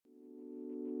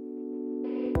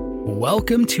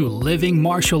Welcome to Living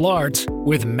Martial Arts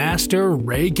with Master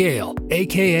Ray Gale,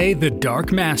 aka the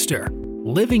Dark Master.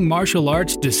 Living Martial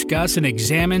Arts discuss and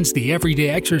examines the everyday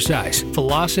exercise,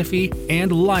 philosophy,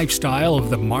 and lifestyle of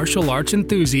the martial arts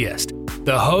enthusiast.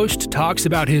 The host talks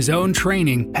about his own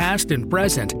training, past and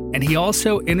present, and he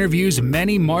also interviews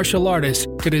many martial artists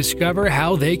to discover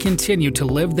how they continue to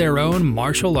live their own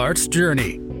martial arts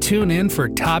journey. Tune in for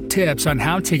top tips on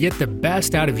how to get the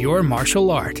best out of your martial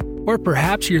art. Or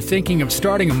perhaps you're thinking of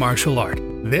starting a martial art.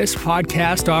 This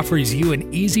podcast offers you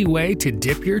an easy way to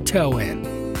dip your toe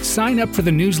in. Sign up for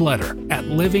the newsletter at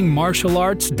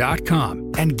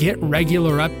livingmartialarts.com and get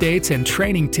regular updates and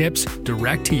training tips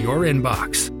direct to your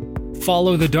inbox.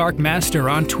 Follow the Dark Master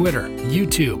on Twitter,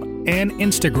 YouTube, and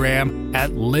Instagram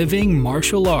at Living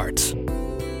Martial Arts.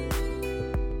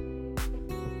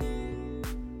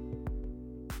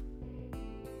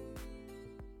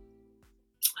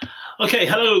 Okay,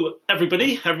 hello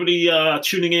everybody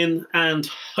tuning in and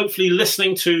hopefully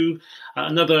listening to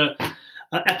another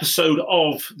episode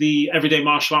of the Everyday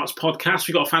Martial Arts podcast.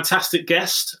 We've got a fantastic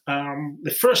guest,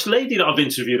 the first lady that I've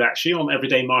interviewed actually on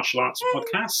Everyday Martial Arts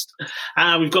podcast.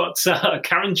 We've got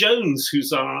Karen Jones,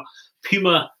 who's our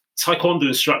Puma Taekwondo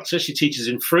instructor. She teaches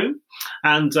in Frome,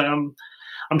 and I'm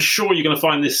sure you're going to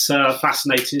find this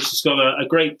fascinating. She's got a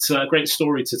great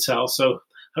story to tell, so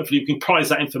hopefully you can prize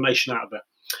that information out of her.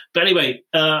 But anyway,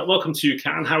 welcome to you,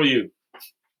 Karen. How are you?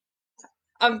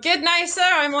 I'm good now, sir.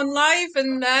 I'm on live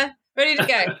and ready to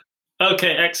go.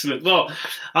 Okay, excellent. Well,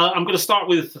 I'm going to start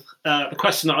with the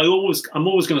question that I'm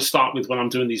always going to start with when I'm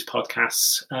doing these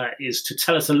podcasts, is to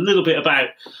tell us a little bit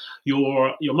about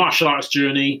your martial arts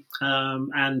journey,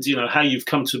 and how you've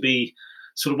come to be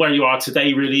sort of where you are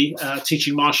today, really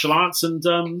teaching martial arts and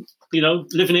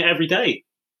living it every day.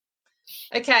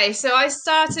 Okay, so I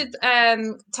started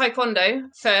Taekwondo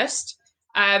first.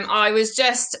 I was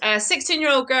just a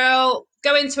 16-year-old girl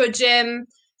going to a gym,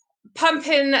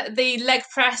 pumping the leg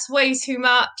press way too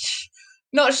much.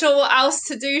 Not sure what else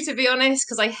to do, to be honest,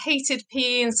 because I hated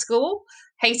PE in school,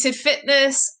 hated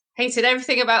fitness, hated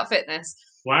everything about fitness.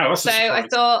 Wow, that's so I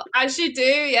thought, as you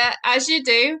do,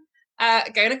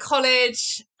 going to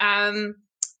college. I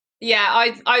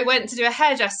went to do a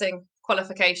hairdressing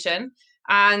qualification.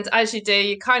 And as you do,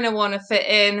 you kind of want to fit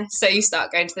in, so you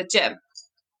start going to the gym.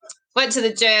 Went to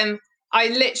the gym. I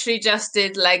literally just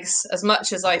did legs as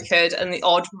much as I could and the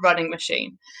odd running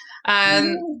machine.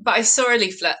 But I saw a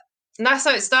leaflet, and that's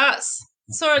how it starts.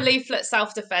 Saw a leaflet,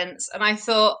 self-defense, and I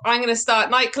thought, I'm going to start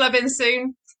nightclubbing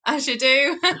soon, as you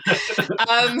do.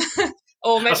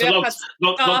 Or maybe I've had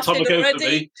long time ago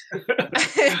already. For me.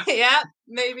 Yeah,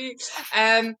 maybe.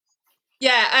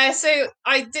 So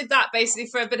I did that basically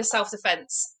for a bit of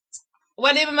self-defense.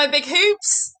 Went in with my big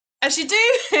hoops, as you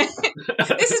do.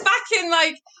 This is back in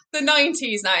like the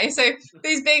 90s now. So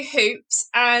these big hoops,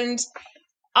 and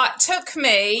it took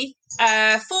me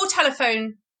 4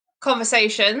 telephone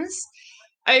conversations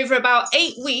over about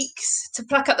 8 weeks to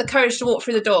pluck up the courage to walk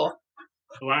through the door.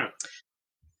 Wow.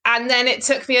 And then it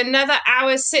took me another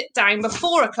hour's sit down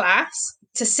before a class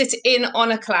to sit in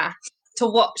on a class to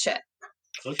watch it.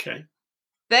 Okay.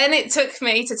 Then it took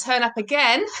me to turn up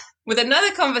again with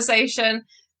another conversation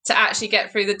to actually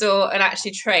get through the door and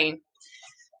actually train.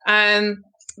 The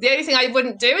only thing I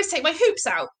wouldn't do is take my hoops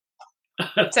out.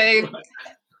 So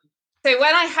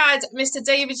when I had Mr.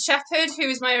 David Shepherd, who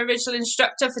was my original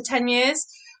instructor for 10 years.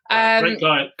 Great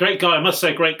guy. I must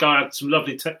say, great guy. I had some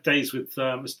lovely days with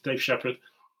Mr. Dave Shepherd.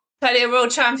 Plenty of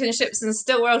world championships and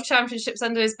still world championships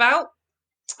under his belt.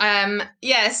 So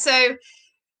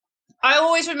I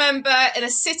always remember in a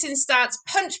sitting stance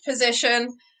punch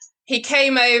position, he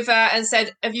came over and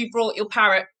said, "Have you brought your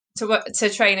parrot to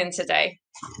training today?"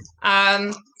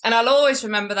 And I'll always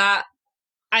remember that.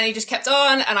 And he just kept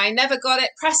on, and I never got it.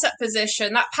 Press up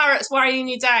position. That parrot's weighing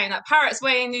you down.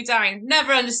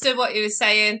 Never understood what he was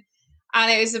saying.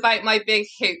 And it was about my big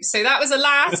hoops. So that was the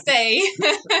last day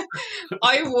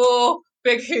I wore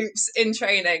big hoops in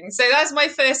training. So that's my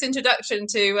first introduction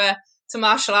to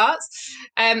martial arts.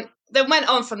 Then went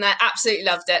on from there, absolutely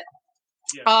loved it.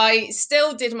 Yeah. I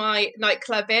still did my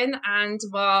nightclubbing and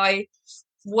my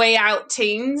way out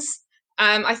teams.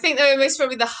 I think they were most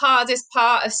probably the hardest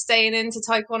part of staying into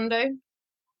Taekwondo.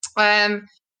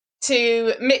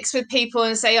 To mix with people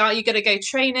and say, "Are you going to go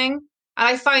training?" And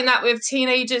I find that with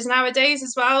teenagers nowadays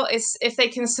as well, is if they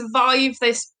can survive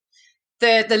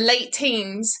the late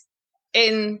teens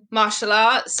in martial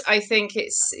arts, I think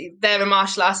they're a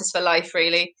martial artist for life,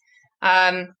 really.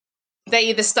 They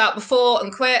either start before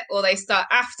and quit, or they start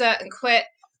after and quit,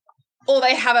 or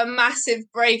they have a massive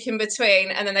break in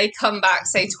between and then they come back,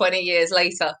 say, 20 years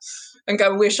later. and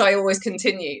go, wish I always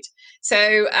continued.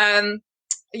 So,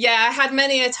 yeah, I had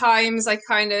many a times I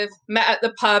kind of met at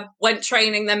the pub, went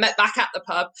training, then met back at the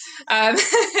pub.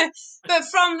 But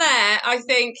from there, I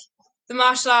think the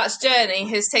martial arts journey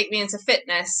has taken me into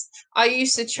fitness. I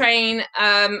used to train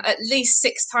at least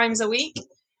 6 times a week,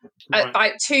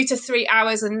 about 2 to 3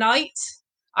 hours a night.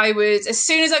 I would, as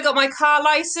soon as I got my car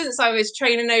license, I was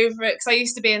training over it because I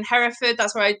used to be in Hereford.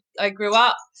 That's where I grew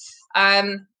up.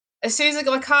 As soon as I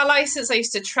got my car license, I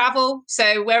used to travel.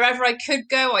 So wherever I could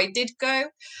go, I did go.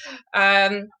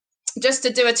 Just to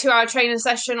do a 2-hour training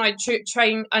session, I'd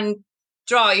train and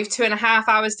drive 2.5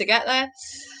 hours to get there.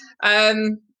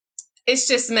 It's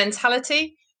just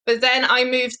mentality. But then I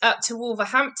moved up to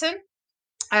Wolverhampton.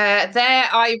 There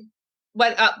I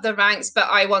went up the ranks, but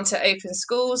I wanted to open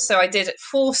schools. So I did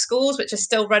 4 schools, which are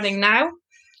still running now.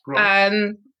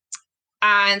 Right.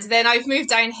 And then I've moved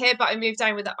down here, but I moved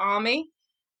down with the army.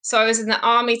 So I was in the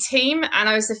army team, and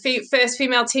I was the first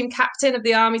female team captain of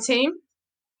the army team.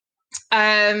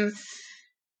 Went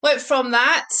from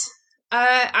that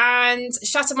and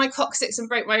shattered my coccyx and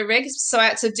broke my ribs. So I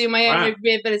had to do my own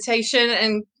rehabilitation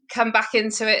and come back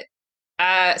into it.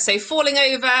 So falling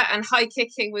over and high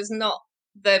kicking was not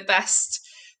the best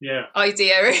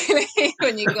idea, really,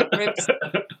 when you got ribs.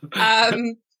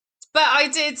 But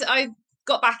I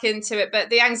got back into it,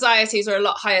 but the anxieties were a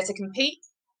lot higher to compete.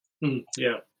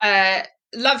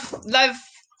 Love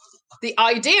the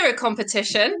idea of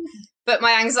competition, but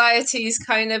my anxieties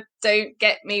kind of don't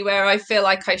get me where I feel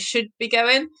like I should be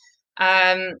going.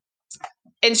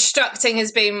 Instructing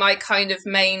has been my kind of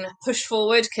main push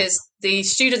forward because the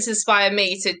students inspire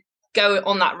me to go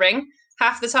on that ring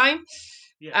half the time.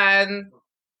 I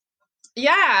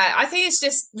think it's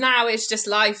just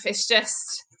life.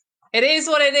 It is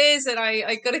what it is, and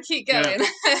I got to keep going.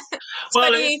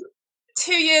 Well,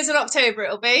 2 years in October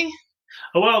it'll be.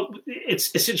 Well,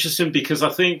 it's interesting because I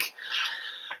think,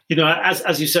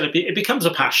 as you said, it becomes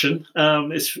a passion.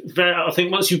 It's very. I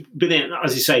think once you've been in,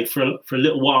 as you say, for a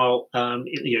little while,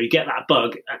 you get that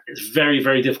bug. It's very,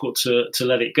 very difficult to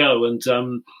let it go. And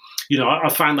I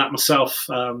found that myself.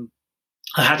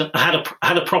 I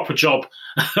had a proper job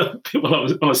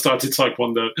when I started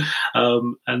Taekwondo,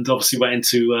 and obviously went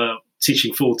into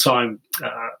teaching full time.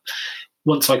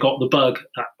 Once I got the bug,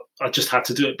 I just had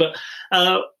to do it. But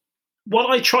what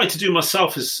I try to do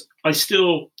myself is I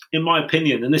still, in my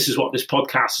opinion, and this is what this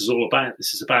podcast is all about.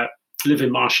 This is about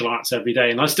living martial arts every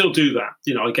day, and I still do that.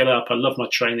 I get up. I love my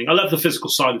training. I love the physical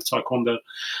side of Taekwondo,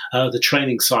 the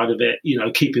training side of it.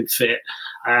 Keeping fit,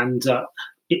 and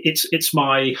it's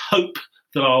my hope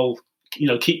that I'll,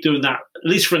 keep doing that at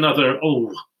least for another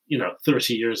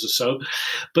 30 years or so.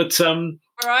 But your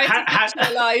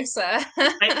life, sir.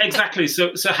 Exactly.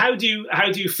 So how do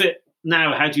you fit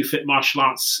now? How do you fit martial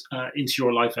arts into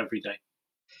your life every day?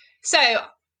 So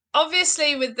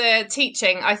obviously, with the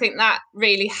teaching, I think that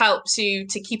really helps you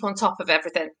to keep on top of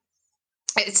everything.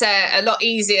 It's a lot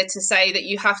easier to say that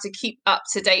you have to keep up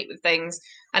to date with things,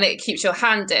 and it keeps your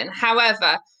hand in.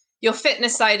 However, your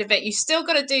fitness side of it, you still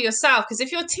got to do yourself, because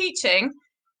if you're teaching,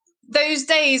 those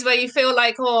days where you feel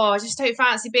like, I just don't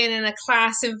fancy being in a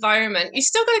class environment, you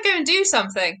still got to go and do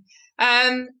something.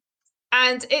 And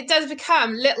it does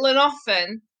become little and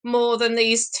often more than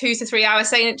these 2 to 3 hour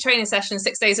training sessions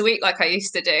 6 days a week like I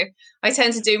used to do. I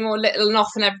tend to do more little and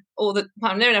often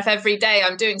near enough every day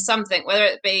I'm doing something, whether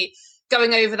it be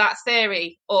going over that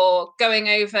theory or going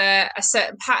over a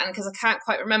certain pattern because I can't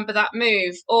quite remember that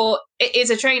move, or it is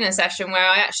a training session where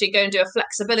I actually go and do a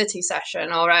flexibility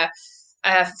session or a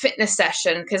fitness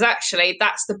session, because actually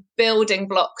that's the building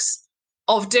blocks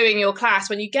of doing your class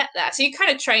when you get there. So you kind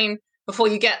of train before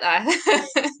you get there.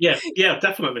 yeah,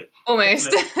 definitely. Almost.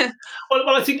 Definitely.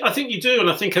 Well, I think you do, and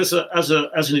I think as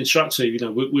an instructor,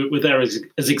 we're there as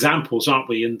examples, aren't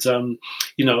we? And I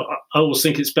always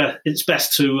think it's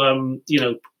best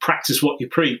to practice what you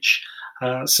preach.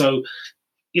 So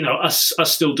us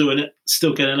still doing it,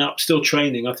 still getting up, still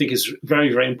training, I think is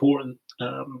very, very important.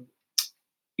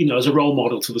 As a role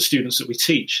model to the students that we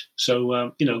teach.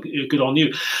 So good on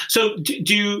you. So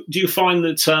do you find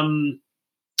that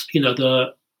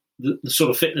the sort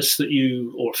of fitness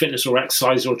or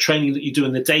exercise or training that you do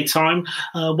in the daytime,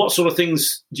 what sort of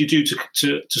things do you do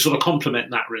to sort of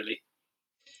complement that, really?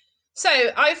 So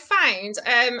I've found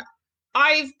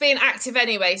I've been active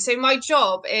anyway. So my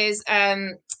job is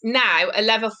now a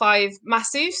level 5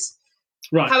 masseuse.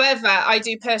 Right. However, I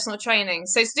do personal training.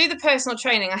 So to do the personal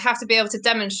training, I have to be able to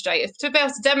demonstrate. If to be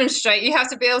able to demonstrate, you have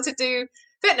to be able to do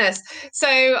fitness.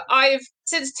 So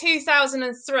since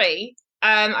 2003,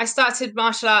 I started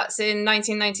martial arts in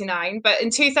 1999, but in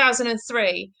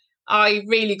 2003, I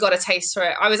really got a taste for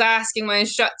it. I was asking my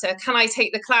instructor, can I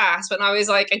take the class when I was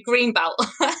like a green belt?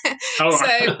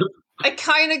 So I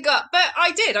kind of got, but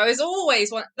I did. I was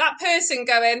always that person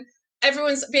going,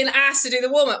 everyone's being asked to do the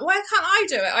warm-up. Why can't I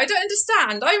do it? I don't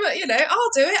understand.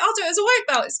 I'll do it as a white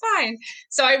belt. It's fine.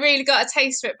 So I really got a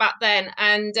taste for it back then.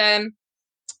 And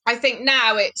I think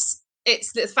now it's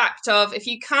the fact of, if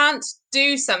you can't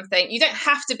do something, you don't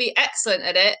have to be excellent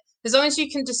at it. As long as you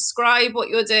can describe what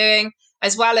you're doing,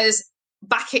 as well as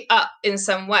back it up in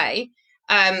some way,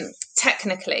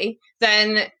 technically,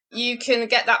 then you can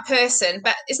get that person.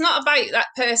 But it's not about that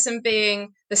person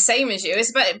being the same as you. It's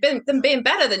about them being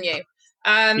better than you.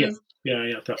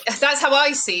 Yeah. That's how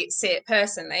I see it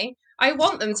personally. I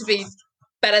want them to be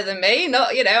better than me.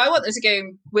 Not, I want them to go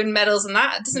win medals and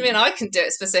that. It doesn't mean I can do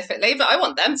it specifically, but I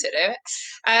want them to do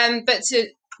it. But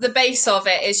the base of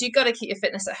it is you've got to keep your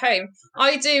fitness at home.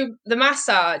 I do the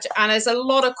massage, and there's a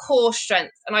lot of core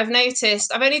strength. And I've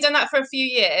noticed, I've only done that for a few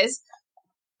years,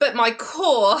 but my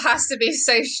core has to be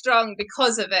so strong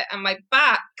because of it. And my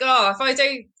back, if I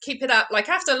don't keep it up, like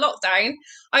after lockdown,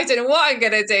 I don't know what I'm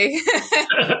going to do.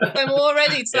 I'm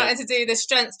already starting to do the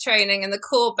strength training and the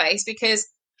core base, because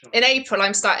in April,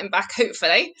 I'm starting back,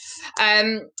 hopefully,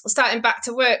 starting back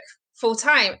to work full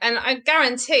time. And I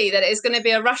guarantee that it's going to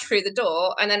be a rush through the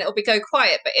door and then it'll go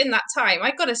quiet. But in that time,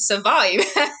 I've got to survive.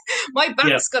 My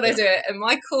back's got to do it, and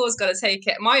my core's got to take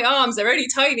it. My arms are only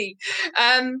tiny.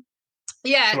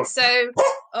 Sure. So,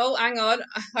 hang on.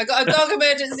 I got a dog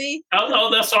emergency.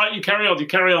 Oh, that's all right. You carry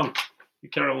on.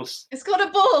 It's got a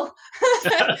ball.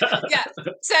 Yeah.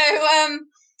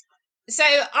 So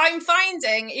I'm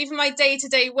finding, even my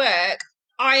day-to-day work,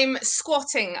 I'm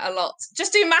squatting a lot.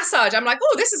 Just do massage. I'm like,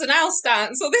 this is an L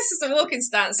stance, or this is a walking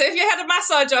stance. So if you had a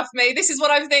massage off me, this is what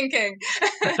I'm thinking.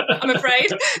 I'm afraid.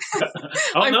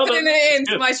 I'm putting it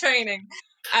into my training.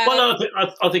 Well,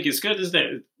 I think it's good, isn't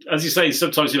it? As you say,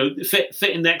 sometimes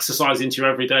fitting the exercise into your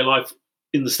everyday life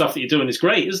in the stuff that you're doing is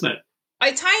great, isn't it?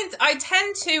 I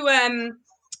tend to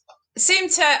seem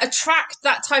to attract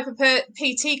that type of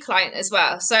PT client as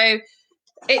well. So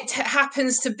it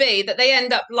happens to be that they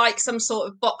end up like some sort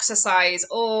of boxer size,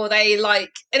 or and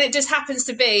it just happens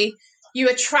to be you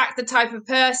attract the type of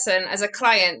person as a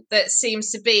client that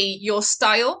seems to be your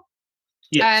style.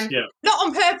 Yes, not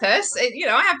on purpose.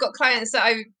 I have got clients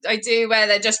that I do where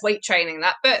they're just weight training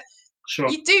that, but sure,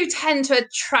 you do tend to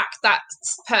attract that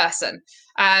person.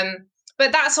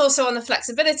 But that's also on the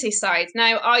flexibility side.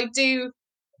 Now, I do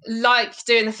like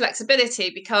doing the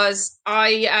flexibility because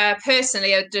I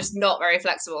personally are just not very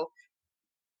flexible.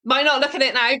 Might not look at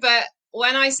it now, but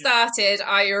when I started,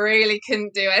 I really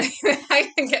couldn't do anything.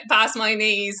 I couldn't get past my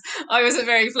knees. I wasn't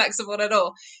very flexible at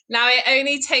all. Now it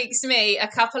only takes me a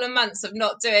couple of months of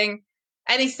not doing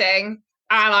anything,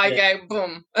 and I go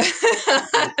boom,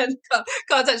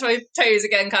 can't touch my toes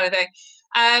again, kind of thing.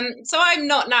 So I'm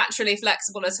not naturally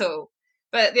flexible at all.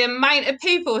 But the amount of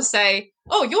people say,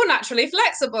 "Oh, you're naturally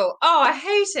flexible." Oh, I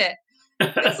hate it.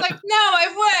 It's like, no,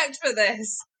 I've worked for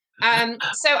this.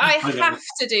 So I have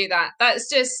to do that. That's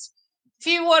just, if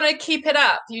you want to keep it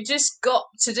up, you just got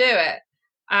to do it.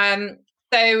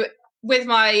 So with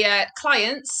my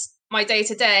clients, my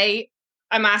day-to-day,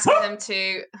 I'm asking them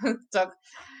to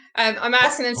I'm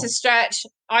asking them to stretch.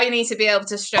 I need to be able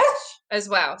to stretch as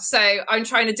well. So I'm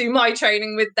trying to do my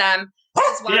training with them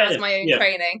as well as my own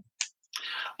training.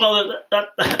 Well,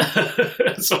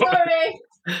 sorry.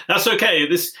 That's okay.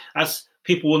 As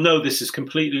people will know, this is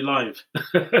completely live. I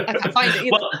can't find it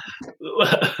either.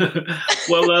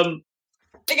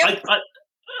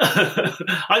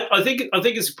 I think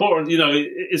it's important.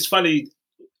 It's funny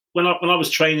when I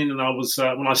was training and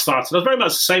when I started, I was very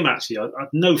much the same. Actually, I had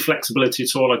no flexibility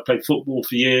at all. I played football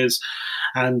for years,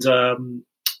 and I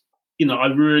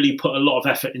really put a lot of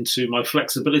effort into my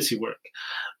flexibility work.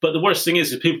 But the worst thing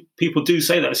is people do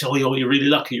say that. They say, "Oh, you're really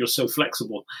lucky. You're so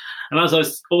flexible." And as I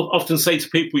often say to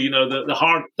people, the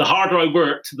harder I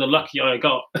worked, the luckier I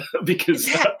got, because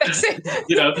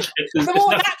the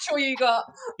more natural you got.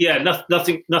 Yeah,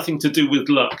 nothing to do with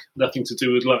luck. Nothing to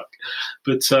do with luck.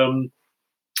 But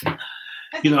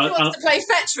I think he wants to play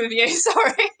fetch with you.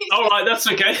 Sorry. All right, that's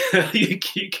okay.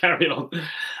 you carry on.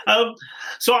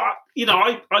 So I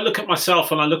look at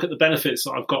myself and I look at the benefits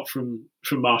that I've got from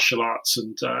martial arts,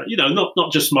 and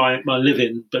not just my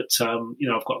living, but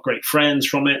I've got great friends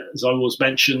from it. As I always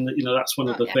mention, that's one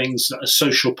of the things, a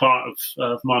social part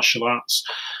of martial arts.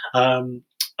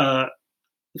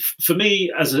 For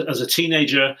me, as a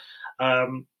teenager,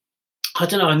 I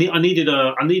don't know. I needed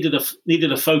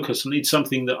a focus. I need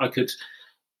something that I could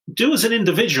do as an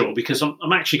individual, because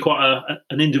I'm actually quite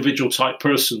an individual type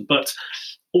person. But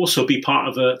also be part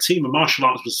of a team, and martial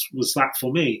arts was that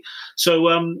for me. So,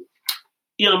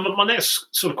 my next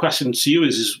sort of question to you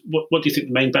is what do you think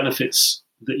the main benefits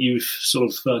that you've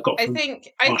sort of got from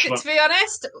to be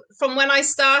honest, from when I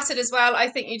started as well, I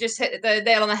think you just hit the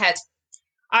nail on the head.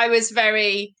 I was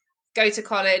very go to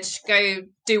college, go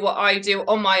do what I do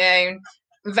on my own,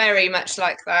 very much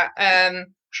like that.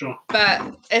 Sure.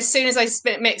 But as soon as I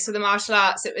mixed with the martial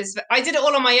arts, I did it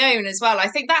all on my own as well. I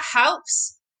think that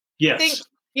helps. Yes. I think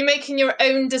you're making your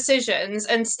own decisions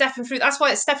and stepping through. That's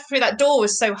why stepping through that door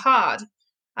was so hard.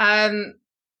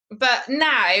 But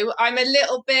now I'm a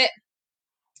little bit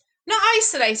not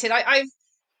isolated. I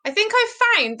think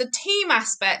I've found the team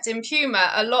aspect in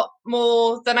Puma a lot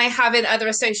more than I have in other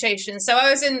associations. So I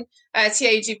was in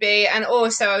TAGB and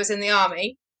also I was in the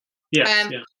Army. Yeah.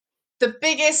 The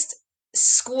biggest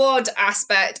squad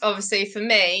aspect, obviously, for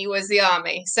me was the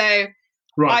Army. So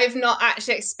I've not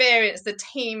actually experienced the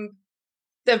team,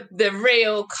 the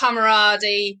real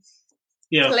camaraderie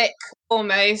click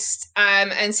almost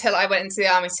until I went into the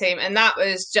Army team, and that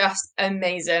was just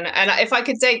amazing. And if I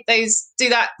could do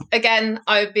that again,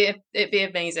 it'd be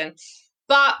amazing.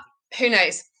 But who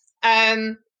knows?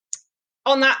 On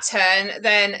that turn,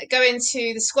 then go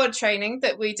into the squad training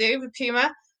that we do with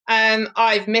Puma.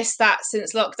 I've missed that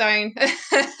since lockdown.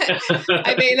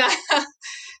 I mean,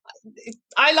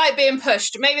 I like being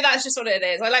pushed. Maybe that's just what it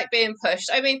is. I like being pushed.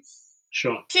 I mean,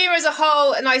 sure. Puma as a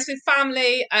whole, nice with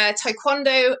family.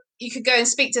 Taekwondo, you could go and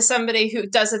speak to somebody who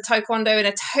does a Taekwondo in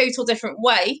a total different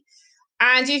way,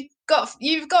 and you've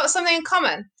got something in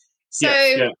common. So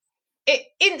it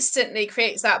instantly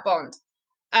creates that bond.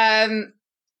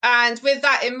 And with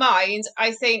that in mind,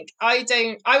 I think I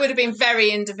would have been very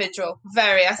individual.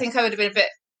 I think I would have been a bit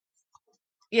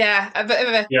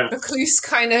of a recluse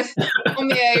kind of on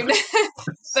my own.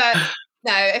 But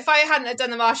no, if I hadn't have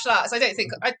done the martial arts, I don't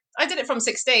think I did it from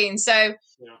 16. So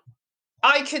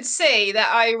I could see that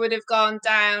I would have gone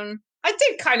down. I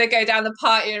did kind of go down the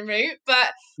partying route,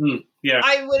 but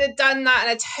I would have done that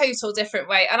in a total different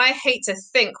way. And I hate to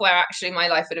think where actually my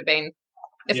life would have been,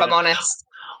 if I'm honest.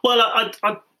 Well,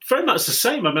 I very much the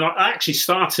same. I mean, I actually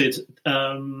started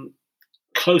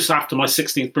close after my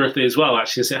 16th birthday as well,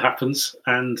 actually, as it happens.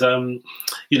 And,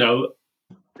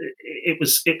 it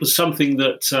was something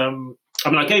that,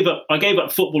 I gave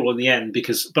up football in the end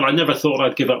but I never thought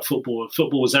I'd give up football.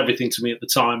 Football was everything to me at the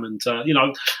time. And,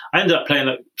 I ended up playing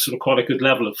at sort of quite a good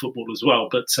level of football as well.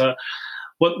 But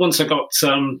once I got,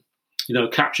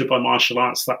 captured by martial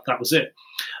arts, that was it.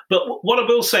 But what I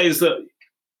will say is that,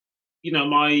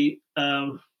 my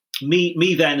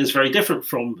me then is very different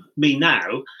from me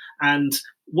now. And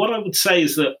what I would say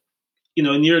is that, in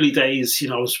the early days,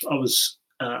 I was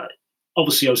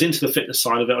obviously I was into the fitness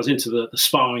side of it. I was into the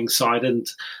sparring side and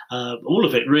all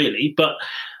of it really. But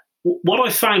what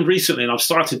I found recently, and I've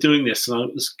started doing this, and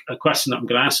it's a question that I'm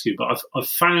going to ask you, but I've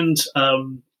found a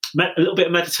little bit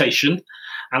of meditation,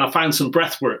 and I found some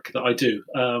breath work that I do.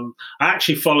 I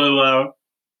actually follow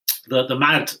the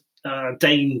Mad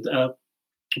Dane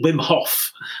Wim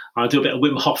Hof. I do a bit of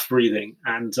Wim Hof breathing,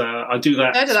 and I do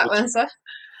that. I heard of that one, sir.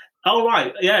 Oh,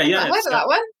 right. Yeah. I heard of that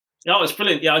one. Oh, it's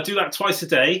brilliant. Yeah, I do that twice a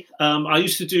day. I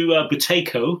used to do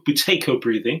Buteyko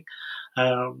breathing.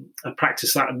 I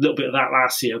practiced that a little bit of that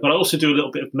last year, but I also do a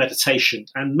little bit of meditation.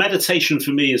 And meditation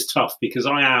for me is tough because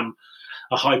I am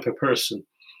a hyper person.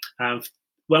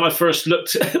 When I first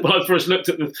looked at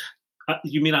the,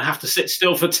 you mean I have to sit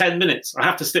still for 10 minutes? I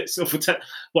have to sit still for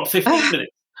 15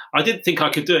 minutes? I didn't think I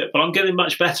could do it, but I'm getting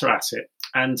much better at it.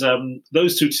 And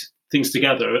those two things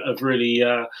together have really,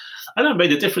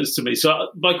 made a difference to me. So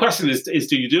my question is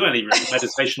do you do any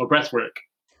meditation or breath work?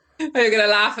 You're going to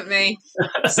laugh at me.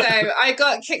 So I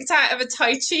got kicked out of a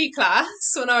Tai Chi class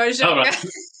when I was younger. Right.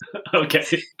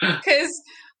 Okay. Because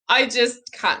I just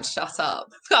can't shut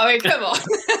up. I mean, come on.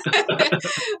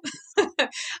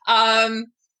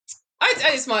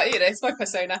 It's my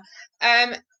persona.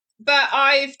 But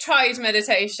I've tried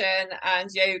meditation and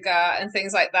yoga and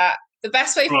things like that. The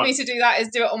best way for me to do that is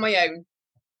do it on my own,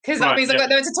 because that means I've got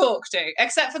no one to talk to,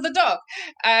 except for the dog.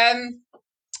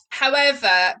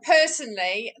 However,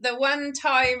 personally, the one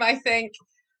time I think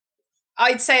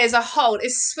I'd say as a whole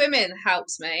is swimming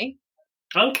helps me.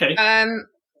 Okay. And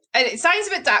it sounds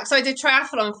a bit dark, so I did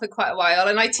triathlon for quite a while,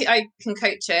 and I can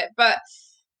coach it. But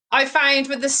I find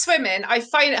with the swimming, I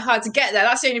find it hard to get there.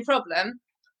 That's the only problem.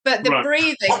 But the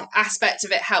breathing aspect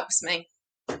of it helps me.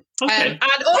 Okay.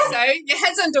 And also, your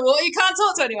head's underwater, you can't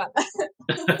talk to anyone.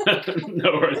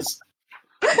 No worries.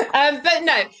 But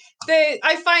no,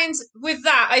 I find with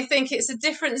that, I think it's a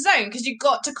different zone because you've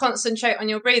got to concentrate on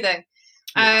your breathing.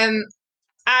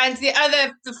 And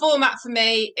the format for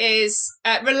me is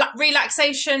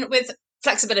relaxation with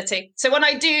flexibility. So when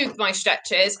I do my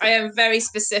stretches, I am very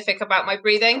specific about my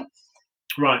breathing.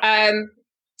 Right.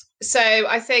 So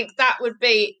I think that would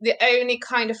be the only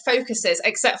kind of focuses,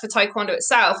 except for Taekwondo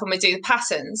itself, when we do the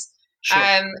patterns,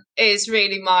 is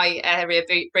really my area of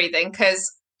breathing,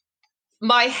 because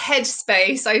my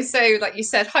headspace, I'm so, like you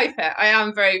said, hyper. I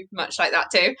am very much like that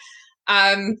too.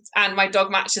 And my dog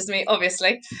matches me,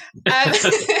 obviously. But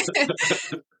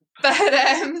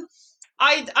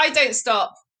I don't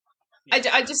stop.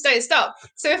 I just don't stop.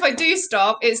 So if I do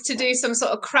stop, it's to do some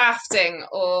sort of crafting,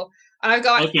 and I've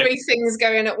got 3 things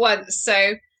going at once.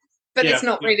 So, but it's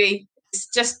not really, it's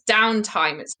just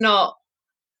downtime.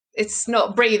 It's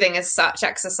not breathing as such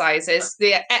exercises.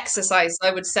 The exercise,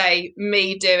 I would say,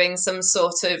 me doing some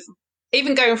sort of,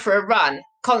 even going for a run,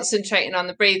 concentrating on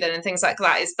the breathing and things like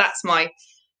that, that's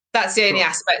the only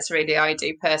aspects really I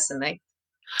do personally.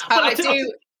 Well, I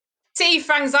do see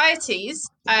for anxieties.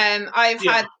 I've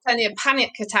had plenty of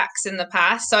panic attacks in the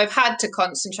past, so I've had to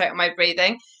concentrate on my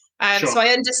breathing. So I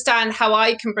understand how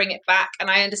I can bring it back, and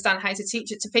I understand how to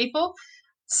teach it to people.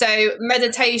 So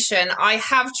meditation, I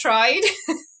have tried.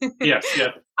 Yeah.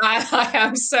 I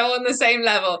am so on the same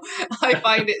level. I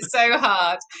find it so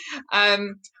hard.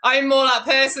 I'm more that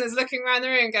person that's looking around the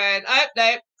room going,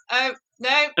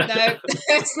 no,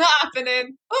 it's not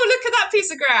happening. Oh, look at that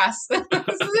piece of grass.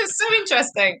 It's so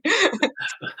interesting.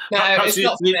 No, it's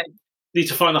not for me. Need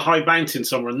to find a high mountain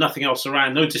somewhere and nothing else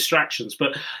around, no distractions.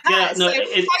 But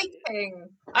hiking.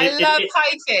 I love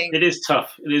hiking. It is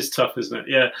tough. It is tough, isn't it?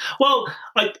 Yeah. Well,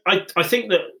 I think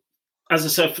that, as I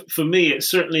said, for me, it's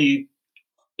certainly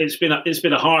it's been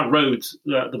a hard road,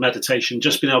 the meditation.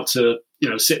 Just being able to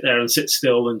sit there and sit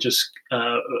still and just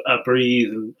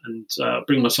breathe and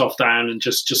bring myself down and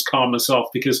just calm myself,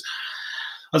 because,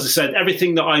 as I said,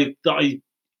 everything that I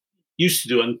used to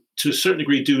do and to a certain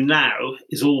degree do now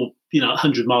is all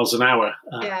 100 miles an hour.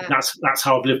 That's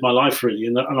how I've lived my life, really,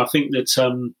 and I think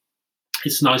that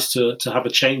it's nice to have a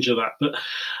change of that.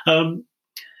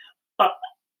 But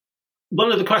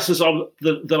one of the questions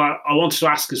that I wanted to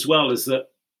ask as well is that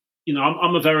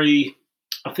I'm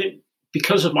I think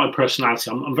because of my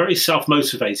personality, I'm very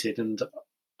self-motivated, and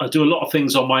I do a lot of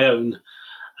things on my own.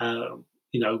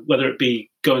 Whether it be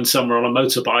going somewhere on a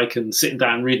motorbike and sitting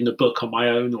down reading a book on my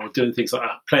own, or doing things like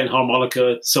playing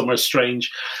harmonica somewhere strange.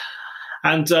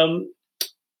 And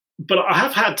but I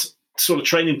have had sort of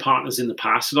training partners in the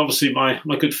past, and obviously my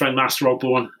good friend Master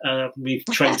Ogborn, we've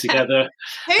trained together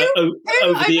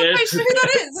over the years. Who that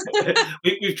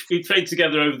is. we've trained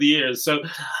together over the years. So,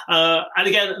 and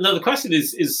again, another question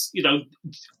is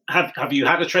have you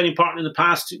had a training partner in the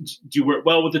past? Do you work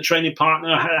well with the training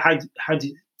partner? How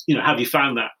do have you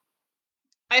found that?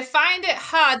 I find it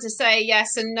hard to say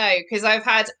yes and no, because I've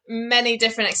had many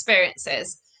different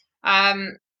experiences.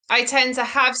 I tend to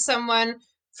have someone,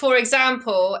 for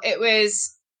example, it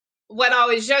was when I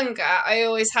was younger, I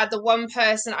always had the one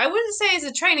person, I wouldn't say as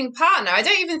a training partner. I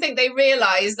don't even think they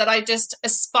realised that I just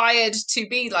aspired to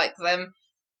be like them.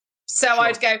 So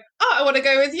I'd go, I want to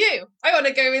go with you. I want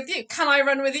to go with you. Can I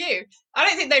run with you? I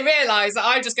don't think they realise that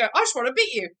I just go, I just want to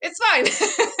beat you. It's fine.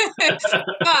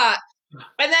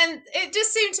 And then it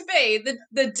just seemed to be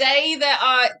the day that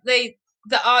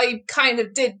I kind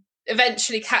of did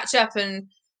eventually catch up and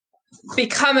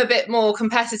become a bit more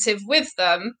competitive with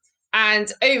them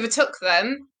and overtook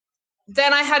them,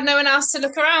 then I had no one else to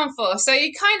look around for. So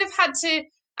you kind of had to,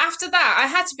 after that, I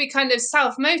had to be kind of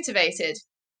self-motivated.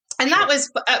 And that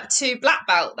was up to black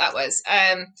belt, that was.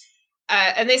 And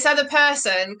this other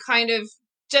person kind of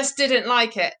just didn't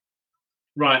like it.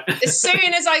 Right. As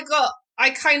soon as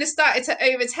I kind of started to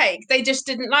overtake, they just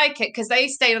didn't like it, because they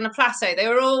stayed on a plateau. They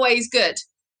were always good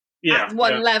at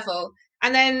one level.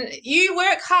 And then you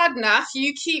work hard enough,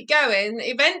 you keep going,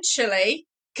 eventually,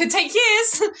 could take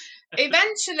years,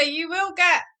 eventually you will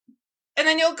get, and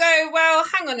then you'll go, well,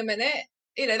 hang on a minute,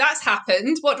 that's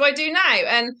happened. What do I do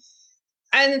now?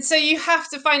 And so you have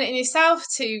to find it in yourself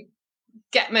to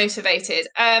get motivated.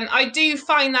 I do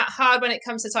find that hard when it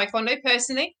comes to Taekwondo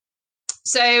personally.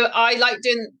 So I like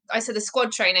doing, the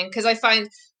squad training, because I find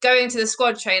going to the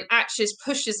squad train actually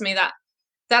pushes me that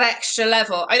extra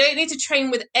level. I don't need to train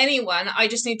with anyone. I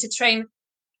just need to train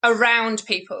around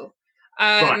people.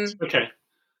 Right. Okay.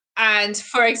 And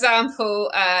for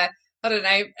example, I don't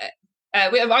know, I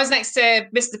was next to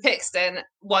Mr. Pixton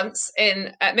once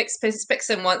in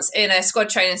a squad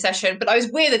training session, but I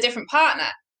was with a different partner.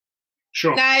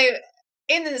 Sure. Now,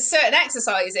 in certain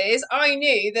exercises, I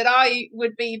knew that I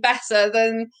would be better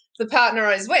than the partner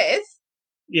I was with,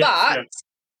 but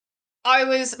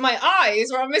my eyes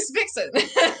were on Mr. Vixen.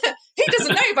 He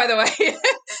doesn't know, by the way.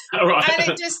 All right. And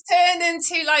it just turned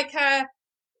into like a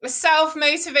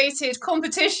self-motivated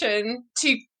competition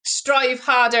to strive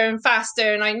harder and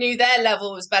faster. And I knew their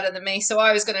level was better than me, so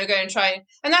I was going to go and try.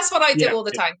 And that's what I do all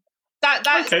the time.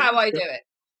 That's how I do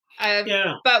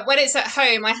it. But when it's at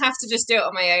home, I have to just do it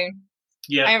on my own.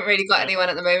 Yeah, I haven't really got anyone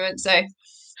at the moment, so.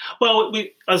 Well,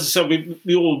 as I said,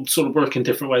 we all sort of work in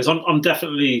different ways. I'm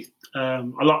definitely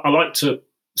I like to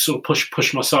sort of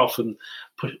push myself and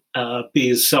be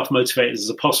as self-motivated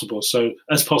as possible. So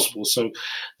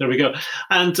there we go.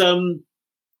 And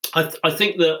I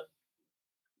think that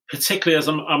particularly as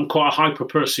I'm quite a hyper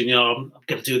person, I'm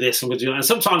going to do this, I'm going to do that. And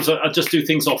sometimes I just do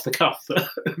things off the cuff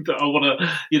that I want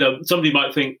to. Somebody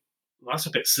might think, well, that's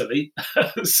a bit silly.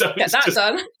 So get that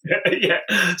done. Yeah.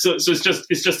 So it's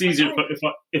just easier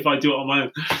if I do it on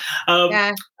my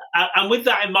own. And with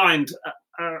that in mind.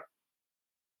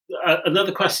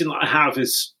 Another question that I have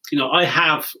is, I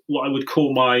have what I would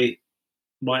call my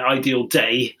ideal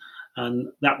day, and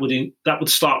that would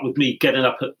start with me getting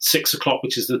up at 6 o'clock,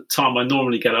 which is the time I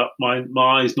normally get up. My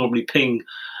eyes normally ping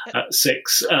at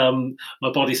 6. My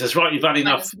body says, right, you've had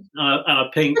enough, and I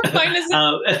ping.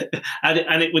 And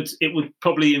it would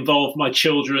probably involve my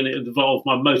children. It would involve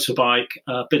my motorbike,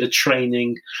 a bit of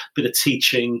training, a bit of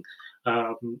teaching.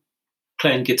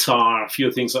 Playing guitar, a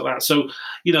few things like that. So,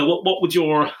 what would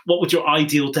your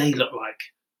ideal day look like?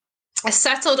 A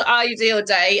settled ideal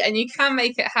day, and you can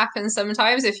make it happen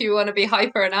sometimes if you want to be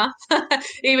hyper enough,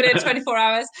 even in 24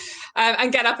 hours,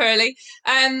 and get up early.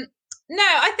 No,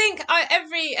 I think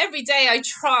every day I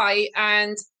try,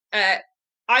 and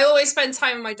I always spend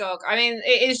time with my dog. I mean,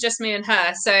 it is just me and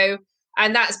her,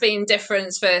 and that's been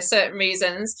different for certain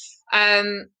reasons.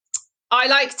 I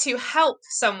like to help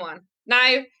someone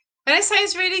now. And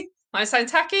it might sound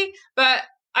tacky, but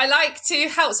I like to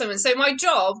help someone. So my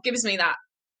job gives me that.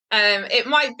 It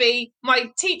might be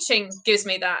my teaching gives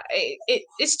me that.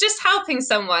 It's just helping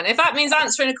someone. If that means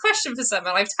answering a question for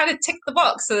someone, I've kind of ticked the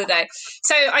box for the day.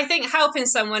 So I think helping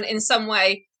someone in some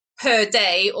way per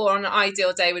day or on an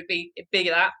ideal day would be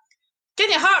that.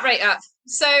 Getting your heart rate up.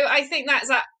 So I think that's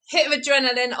that hit of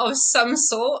adrenaline of some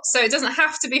sort. So it doesn't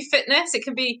have to be fitness. It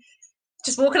can be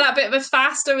just walking out a bit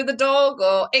faster with the dog,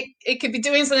 or it could be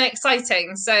doing something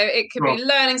exciting. So it could be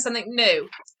learning something new.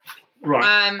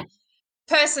 Right.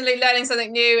 Personally, learning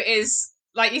something new is,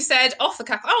 like you said, off the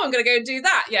cuff. Oh, I'm going to go and do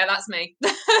that. Yeah, that's me.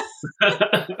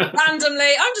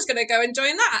 Randomly, I'm just going to go and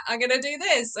join that. I'm going to do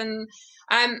this. And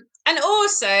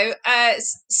also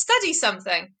study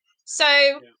something. So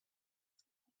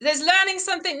there's learning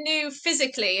something new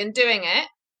physically and doing it,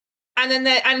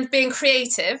 and being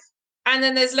creative. And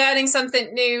then there's learning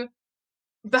something new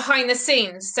behind the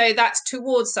scenes. So that's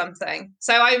towards something.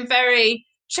 So I'm very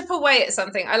chip away at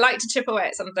something. I like to chip away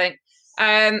at something,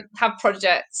 have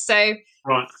projects. So,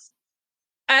 right.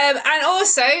 And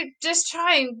also just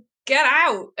try and get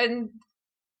out and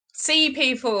see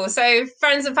people. So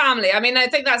friends and family. I mean, I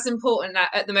think that's important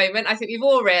at the moment. I think we've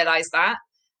all realised that.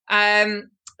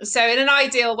 So in an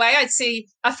ideal way, I'd see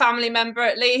a family member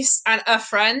at least and a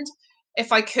friend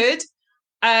if I could.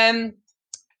 And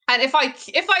if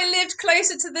I lived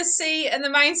closer to the sea and the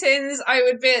mountains, I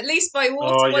would be at least by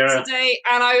water once a day,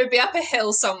 and I would be up a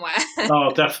hill somewhere.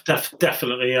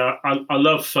 Definitely. I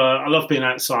love being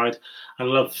outside. I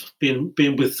love being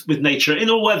with nature in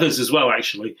all weathers as well.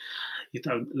 Actually,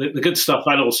 the good stuff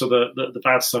and also the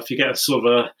bad stuff. You get a sort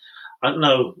of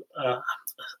a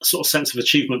sort of sense of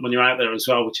achievement when you're out there as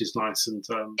well, which is nice. And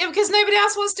because nobody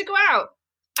else wants to go out,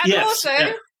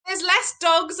 and there's less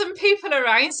dogs and people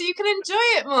around, so you can enjoy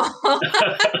it more.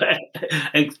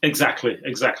 Exactly.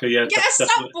 Yeah. Get a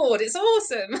supboard; it's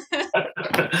awesome.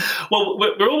 Well,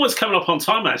 we're almost coming up on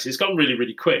time. Actually, it's gone really,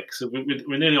 really quick, so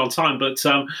we're nearly on time. But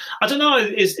I don't know.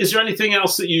 Is there anything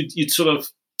else that you'd sort of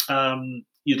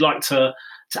you'd like to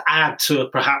add to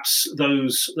perhaps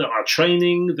those that are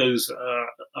training, those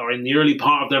are in the early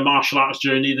part of their martial arts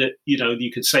journey that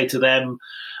you could say to them?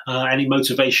 Any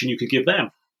motivation you could give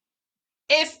them?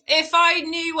 If I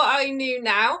knew what I knew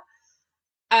now,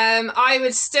 I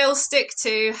would still stick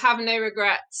to have no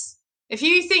regrets. If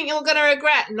you think you're going to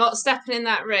regret not stepping in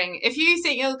that ring, if you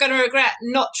think you're going to regret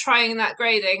not trying that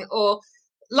grading, or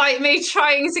like me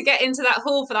trying to get into that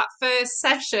hall for that first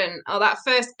session or that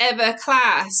first ever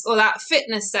class or that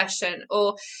fitness session,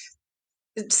 or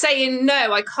saying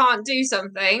no, I can't do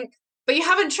something, but you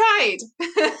haven't tried.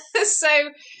 So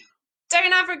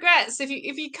don't have regrets. If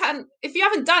you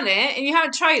haven't done it and you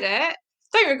haven't tried it,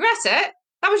 don't regret it.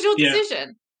 That was your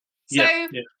decision. So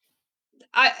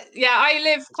I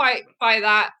live quite by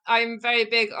that. I'm very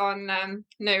big on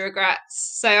no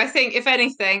regrets. So I think if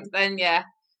anything, then yeah.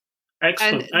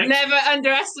 Excellent. And never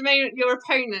underestimate your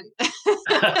opponent, no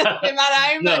matter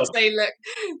how much they look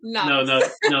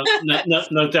nuts.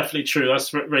 No, definitely true.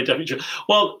 That's very definitely true.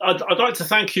 Well, I'd like to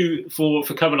thank you for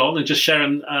coming on and just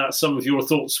sharing some of your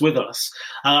thoughts with us.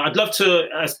 I'd love to,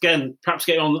 again, perhaps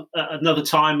get on another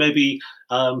time, maybe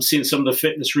seeing some of the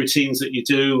fitness routines that you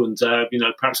do, and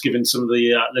perhaps giving some of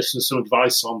the listeners some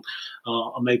advice on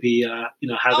maybe how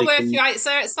I'll they work can. You out,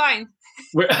 sir. It's fine.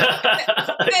 Bit of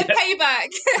payback.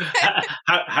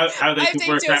 how they can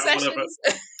work out whatever.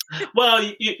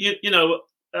 Well,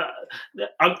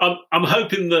 I'm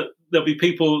hoping that there'll be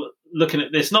people looking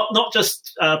at this, not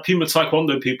just Puma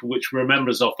Taekwondo people, which we're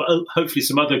members of, but hopefully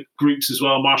some other groups as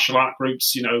well, martial art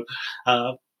groups.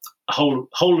 A whole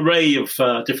array of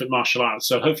different martial arts.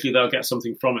 So hopefully they'll get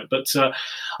something from it. But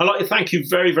I'd like to thank you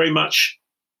very, very much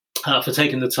for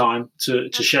taking the time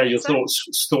to share your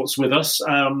thoughts with us.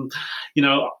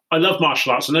 I love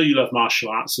martial arts. I know you love martial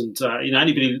arts, and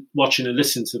anybody watching and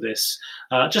listening to this,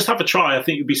 just have a try. I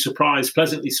think you'll be surprised,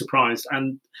 pleasantly surprised,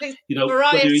 and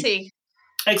variety.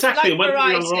 Exactly, like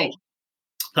variety.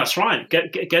 That's right.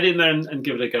 Get in there and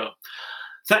give it a go.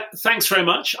 Thanks very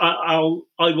much. I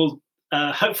will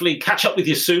hopefully catch up with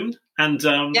you soon. And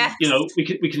yes. we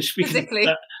can physically.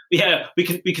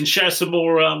 We can share some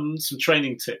more some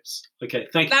training tips. Okay,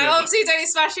 thank you. Now, obviously, don't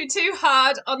smash you too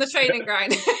hard on the training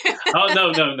ground. Oh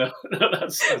no.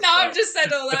 That's I've just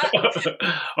said all that.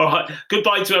 All right.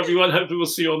 Goodbye to everyone. Hopefully, we'll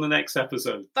see you on the next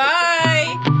episode.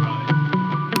 Bye. Bye.